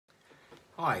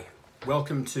Hi,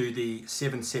 welcome to the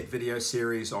 7-set video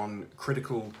series on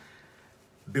critical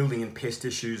building and pest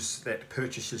issues that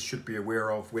purchasers should be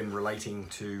aware of when relating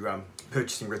to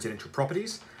purchasing residential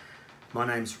properties. My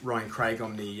name's Ryan Craig.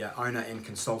 I'm the owner and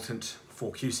consultant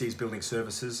for QC's Building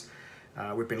Services.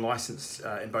 We've been licensed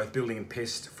in both building and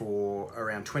pest for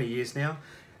around 20 years now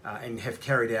and have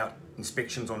carried out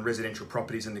inspections on residential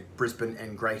properties in the Brisbane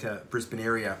and Greater Brisbane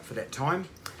area for that time.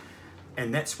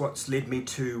 And that's what's led me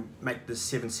to make this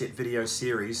 7-set video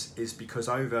series, is because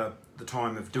over the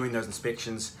time of doing those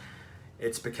inspections,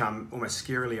 it's become almost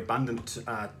scarily abundant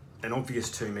and obvious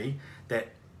to me that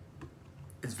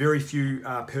it's very few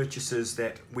purchasers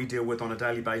that we deal with on a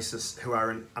daily basis who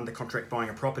are under contract buying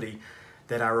a property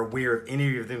that are aware of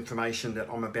any of the information that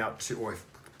I'm about to, or have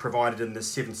provided in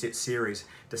this 7-set series,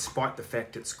 despite the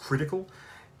fact it's critical.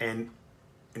 And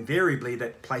invariably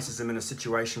that places them in a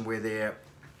situation where they're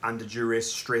under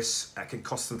duress, stress, can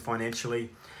cost them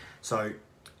financially. So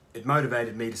it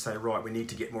motivated me to say, right, we need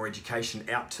to get more education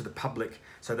out to the public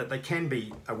so that they can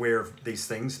be aware of these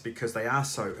things, because they are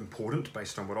so important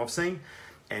based on what I've seen.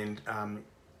 And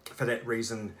for that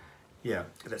reason, yeah,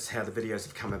 that's how the videos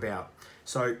have come about.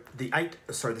 So the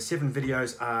 7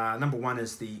 videos are, number one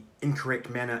is the incorrect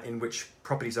manner in which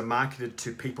properties are marketed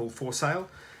to people for sale.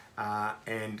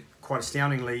 And quite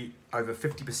astoundingly, over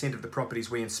 50% of the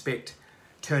properties we inspect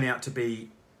turn out to be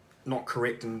not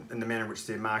correct in the manner in which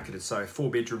they're marketed. So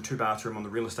 4-bedroom, 2-bathroom on the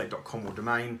realestate.com or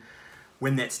domain.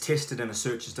 When that's tested and a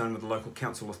search is done with the local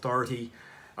council authority,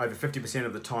 over 50%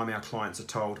 of the time our clients are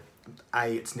told,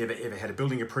 A, it's never ever had a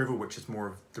building approval, which is more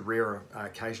of the rarer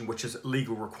occasion, which is a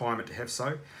legal requirement to have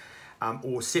so.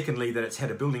 Or secondly, that it's had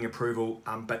a building approval,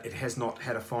 but it has not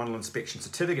had a final inspection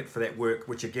certificate for that work,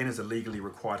 which again is a legally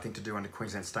required thing to do under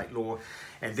Queensland state law,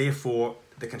 and therefore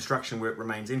the construction work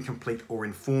remains incomplete or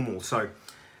informal. So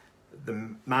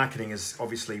the marketing is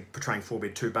obviously portraying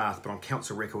 4-bed, 2-bath, but on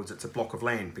council records it's a block of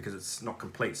land because it's not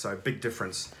complete. So big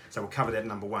difference. So we'll cover that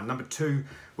number one. Number two,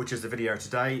 which is the video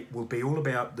today, will be all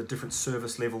about the different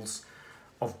service levels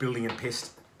of building and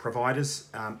pest providers,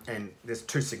 and there's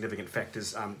two significant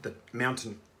factors: the amount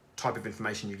and type of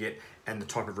information you get and the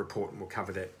type of report, and we'll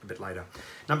cover that a bit later.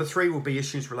 Number three will be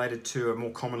issues related to a more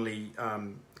commonly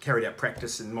carried out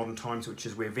practice in modern times, which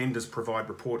is where vendors provide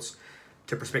reports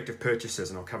to prospective purchasers,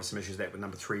 and I'll cover some issues of that with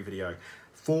number 3 video.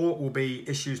 4 will be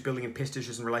issues, building and pest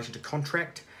issues in relation to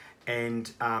contract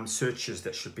and searches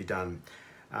that should be done.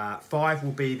 5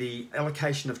 will be the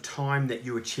allocation of time that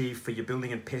you achieve for your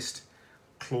building and pest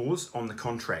clause on the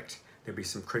contract. There'll be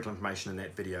some critical information in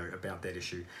that video about that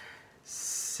issue.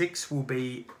 6 will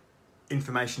be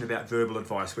information about verbal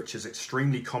advice, which is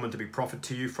extremely common to be proffered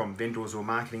to you from vendors or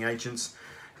marketing agents.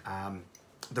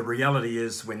 The reality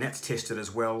is, when that's tested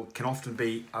as well, can often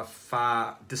be a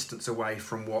far distance away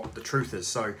from what the truth is.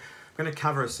 So I'm going to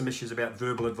cover some issues about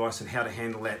verbal advice and how to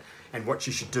handle that, and what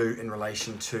you should do in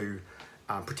relation to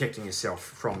protecting yourself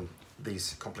from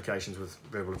these complications with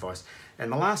verbal advice.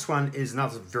 And the last one is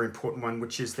another very important one,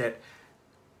 which is that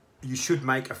you should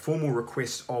make a formal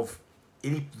request of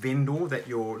any vendor that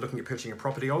you're looking at purchasing a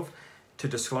property of to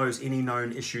disclose any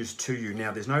known issues to you.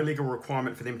 Now, there's no legal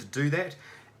requirement for them to do that,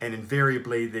 and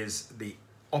invariably there's the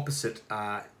opposite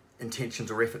intentions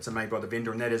or efforts are made by the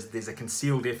vendor, and that is there's a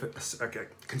concealed effort, a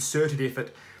concerted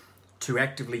effort to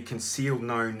actively conceal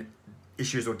known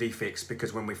issues or defects,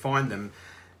 because when we find them,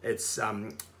 it's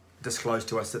disclosed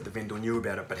to us that the vendor knew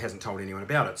about it but hasn't told anyone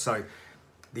about it. So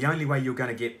the only way you're going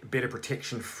to get better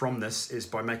protection from this is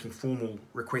by making formal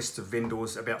requests of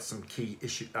vendors about some key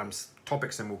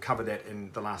topics, and we'll cover that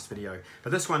in the last video.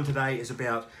 But this one today is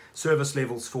about service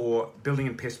levels for building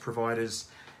and pest providers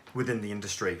within the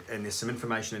industry, and there's some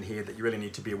information in here that you really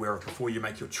need to be aware of before you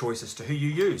make your choice as to who you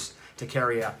use to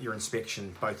carry out your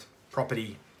inspection, both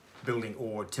property, building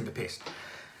or timber pest.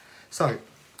 So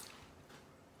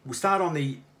we'll start on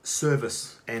the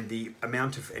service and the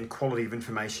amount of and quality of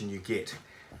information you get.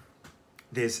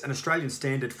 There's an Australian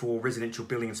standard for residential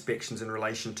building inspections in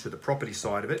relation to the property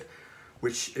side of it,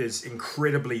 which is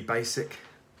incredibly basic,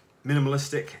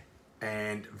 minimalistic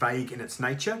and vague in its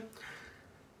nature.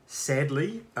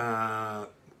 Sadly, the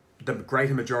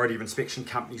greater majority of inspection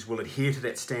companies will adhere to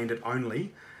that standard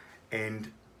only,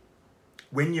 and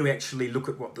when you actually look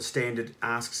at what the standard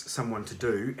asks someone to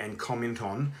do and comment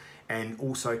on, and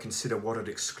also consider what it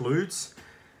excludes,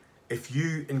 if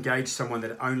you engage someone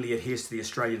that only adheres to the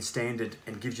Australian standard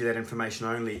and gives you that information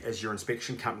only as your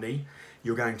inspection company,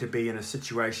 you're going to be in a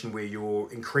situation where you're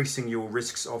increasing your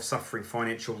risks of suffering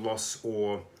financial loss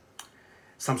or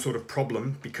some sort of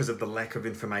problem because of the lack of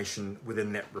information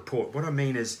within that report. What I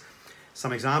mean is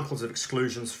some examples of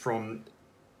exclusions from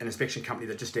an inspection company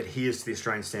that just adheres to the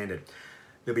Australian standard.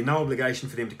 There'll be no obligation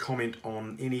for them to comment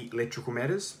on any electrical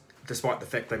matters, despite the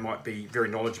fact they might be very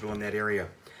knowledgeable in that area.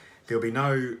 There'll be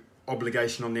no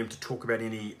obligation on them to talk about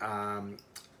any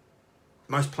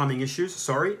most plumbing issues,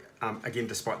 again,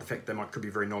 despite the fact they could be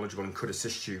very knowledgeable and could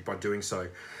assist you by doing so.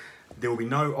 There will be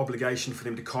no obligation for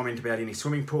them to comment about any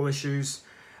swimming pool issues,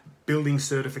 building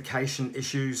certification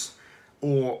issues,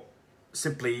 or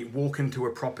simply walk into a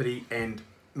property and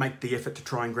make the effort to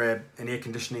try and grab an air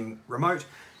conditioning remote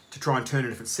to try and turn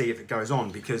it and see if it goes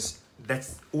on, because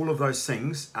that's all of those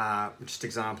things are just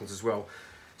examples as well,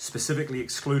 specifically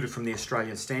excluded from the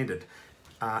Australian standard,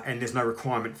 and there's no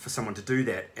requirement for someone to do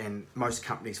that, and most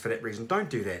companies for that reason don't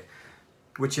do that,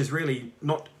 which is really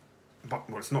not,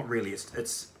 well, it's not really,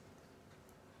 it's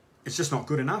just not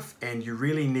good enough, and you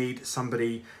really need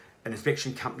somebody, an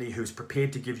inspection company, who's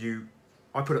prepared to give you,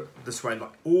 I put it this way,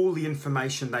 like all the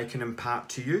information they can impart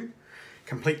to you,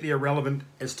 completely irrelevant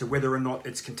as to whether or not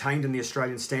it's contained in the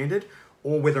Australian standard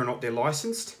or whether or not they're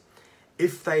licensed.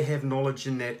 If they have knowledge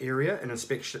in that area, an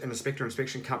inspection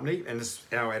company, and this is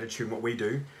our attitude and what we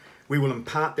do, we will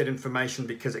impart that information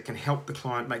because it can help the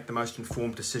client make the most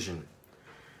informed decision.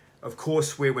 Of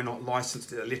course, where we're not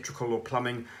licensed in electrical or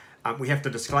plumbing, we have to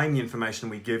disclaim the information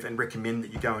we give and recommend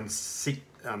that you go and seek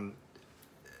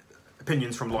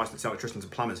opinions from licensed electricians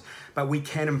and plumbers. But we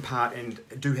can impart and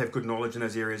do have good knowledge in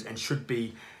those areas and should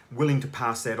be willing to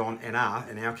pass that on, and are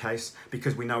in our case,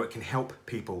 because we know it can help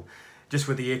people. Just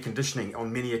with the air conditioning,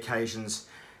 on many occasions,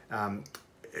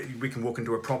 we can walk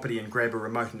into a property and grab a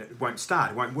remote and it won't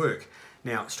start, it won't work.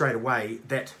 Now, straight away,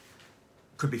 that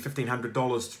could be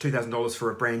 $1,500 to $2,000 for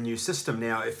a brand new system.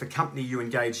 Now, if a company you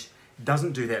engage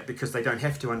doesn't do that because they don't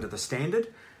have to under the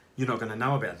standard, you're not going to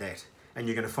know about that. And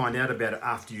you're going to find out about it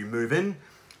after you move in,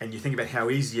 and you think about how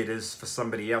easy it is for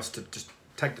somebody else to just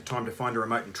take the time to find a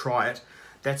remote and try it.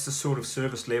 That's the sort of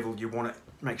service level you want to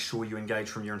make sure you engage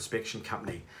from your inspection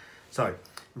company. So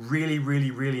really,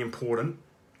 really, really important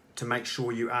to make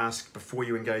sure you ask before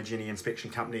you engage any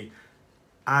inspection company,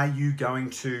 are you going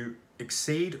to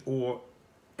exceed or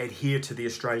adhere to the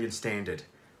Australian standard?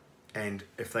 And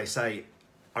if they say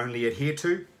only adhere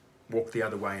to, walk the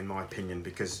other way, in my opinion,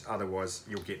 because otherwise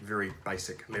you'll get very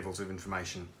basic levels of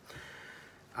information.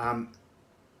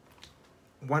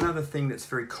 One other thing that's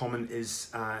very common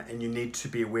is, and you need to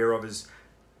be aware of, is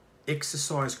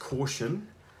exercise caution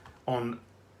on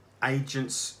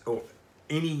agents or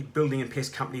any building and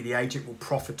pest company the agent will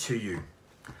proffer to you.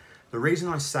 The reason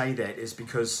I say that is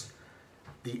because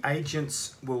the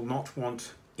agents will not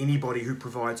want anybody who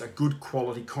provides a good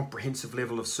quality, comprehensive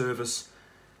level of service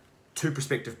to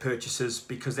prospective purchasers,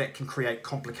 because that can create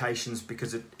complications,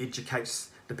 because it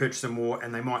educates the purchaser more,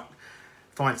 and they might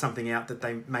find something out that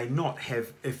they may not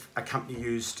have if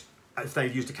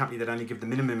they've used a company that only give the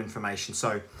minimum information.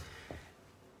 So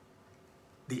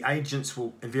the agents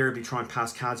will invariably try and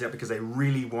pass cards out because they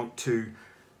really want to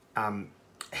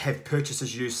have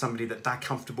purchasers use somebody that they're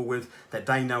comfortable with, that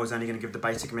they know is only going to give the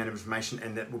basic amount of information,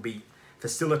 and that will be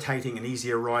facilitating an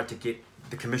easier ride to get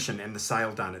the commission and the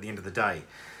sale done at the end of the day.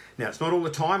 Now, it's not all the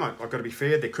time, I've got to be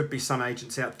fair. There could be some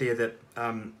agents out there that,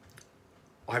 I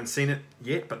haven't seen it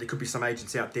yet, but there could be some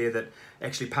agents out there that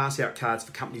actually pass out cards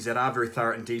for companies that are very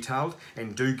thorough and detailed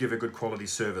and do give a good quality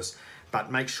service. But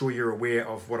make sure you're aware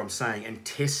of what I'm saying and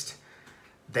test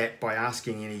that by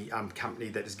asking any company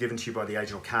that is given to you by the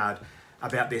agent or card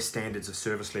about their standards of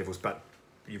service levels. But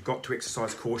you've got to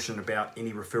exercise caution about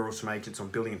any referrals from agents on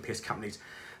building and pest companies,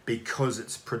 because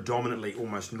it's predominantly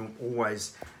almost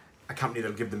always a company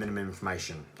that'll give the minimum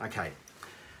information. Okay.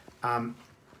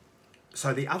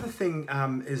 So the other thing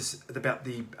is about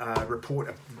the report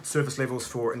of service levels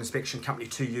for an inspection company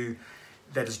to you.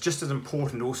 That is just as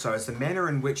important also as the manner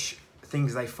in which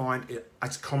things they find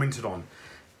it's commented on.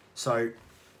 So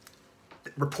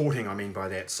reporting, I mean by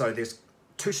that. So there's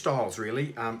two styles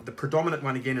really. The predominant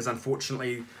one again is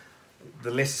unfortunately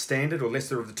the lesser standard or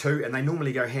lesser of the two, and they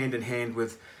normally go hand in hand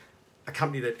with a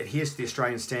company that adheres to the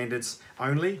Australian standards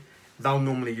only. They'll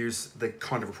normally use the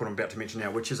kind of report I'm about to mention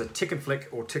now, which is a tick and flick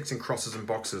or ticks and crosses and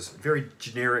boxes. Very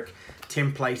generic,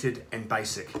 templated and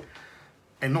basic.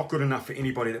 And not good enough for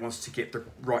anybody that wants to get the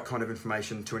right kind of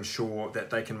information to ensure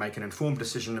that they can make an informed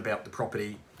decision about the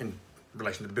property in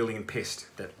relation to the building and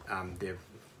pest that they're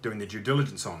doing their due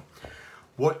diligence on.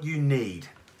 What you need,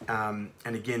 and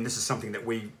again, this is something that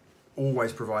we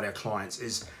always provide our clients,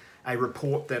 is a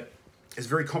report that is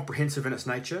very comprehensive in its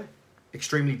nature,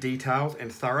 extremely detailed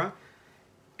and thorough.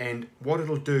 And what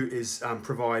it'll do is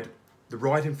provide the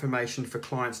right information for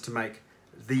clients to make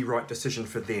the right decision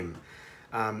for them.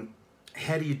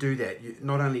 How do you do that? You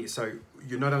not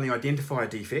only identify a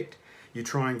defect, you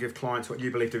try and give clients what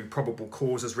you believe to be probable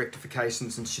causes,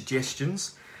 rectifications and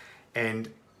suggestions,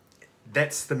 and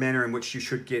that's the manner in which you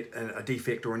should get a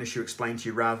defect or an issue explained to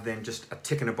you, rather than just a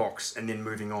tick in a box and then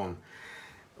moving on.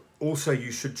 Also,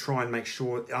 you should try and make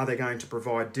sure, are they going to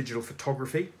provide digital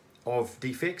photography of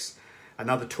defects?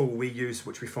 Another tool we use,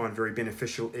 which we find very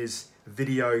beneficial, is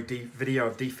video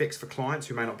of defects for clients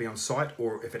who may not be on site,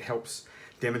 or if it helps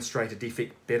demonstrate a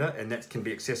defect better, and that can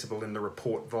be accessible in the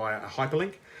report via a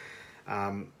hyperlink.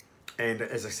 And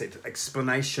as I said,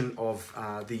 explanation of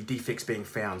the defects being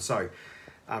found. So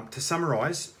to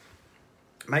summarize,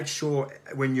 make sure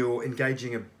when you're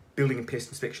engaging a building and pest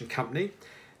inspection company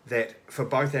that for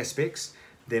both aspects,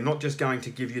 they're not just going to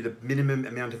give you the minimum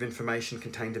amount of information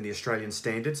contained in the Australian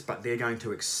standards, but they're going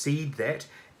to exceed that,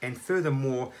 and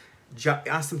furthermore,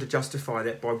 ask them to justify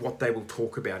that by what they will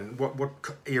talk about, and what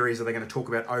areas are they going to talk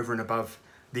about over and above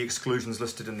the exclusions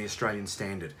listed in the Australian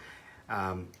standard.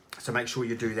 So make sure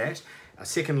you do that.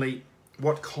 Secondly,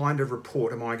 what kind of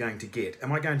report am I going to get?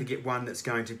 Am I going to get one that's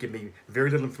going to give me very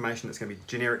little information, that's going to be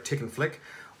generic tick and flick,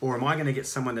 or am I going to get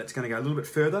someone that's going to go a little bit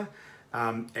further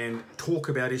and talk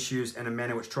about issues in a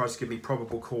manner which tries to give me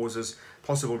probable causes,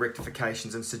 possible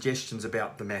rectifications and suggestions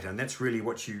about the matter? And that's really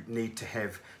what you need to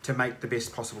have to make the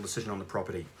best possible decision on the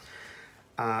property.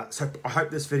 So I hope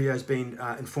this video has been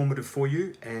informative for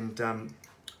you, and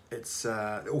it's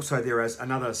also there is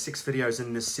another 6 videos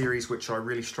in this series which I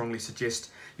really strongly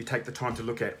suggest you take the time to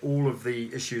look at. All of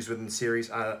the issues within the series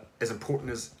are as important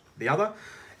as the other,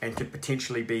 and could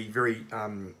potentially be very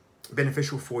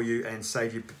beneficial for you and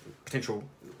save you potential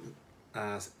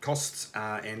costs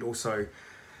and also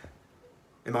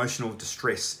emotional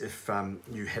distress if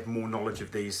you have more knowledge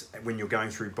of these when you're going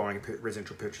through buying a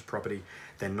residential purchase property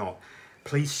than not.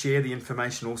 Please share the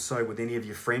information also with any of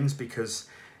your friends, because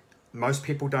most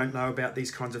people don't know about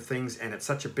these kinds of things, and it's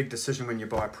such a big decision when you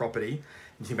buy a property.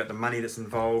 You think about the money that's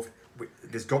involved.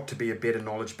 There's got to be a better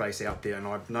knowledge base out there, and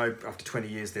I know after 20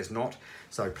 years there's not.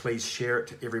 So please share it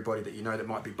to everybody that you know that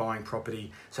might be buying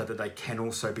property, so that they can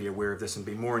also be aware of this and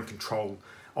be more in control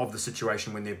of the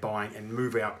situation when they're buying, and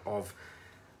move out of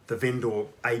the vendor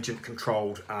agent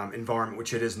controlled environment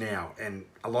which it is now. And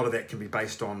a lot of that can be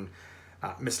based on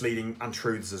misleading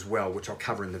untruths as well, which I'll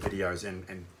cover in the videos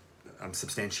and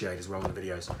substantiate as well in the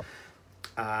videos.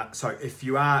 So if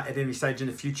you are at any stage in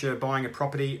the future buying a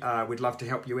property, we'd love to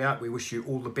help you out. We wish you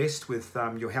all the best with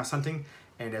your house hunting,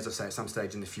 and as I say, at some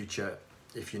stage in the future,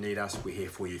 if you need us, we're here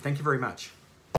for you. Thank you very much.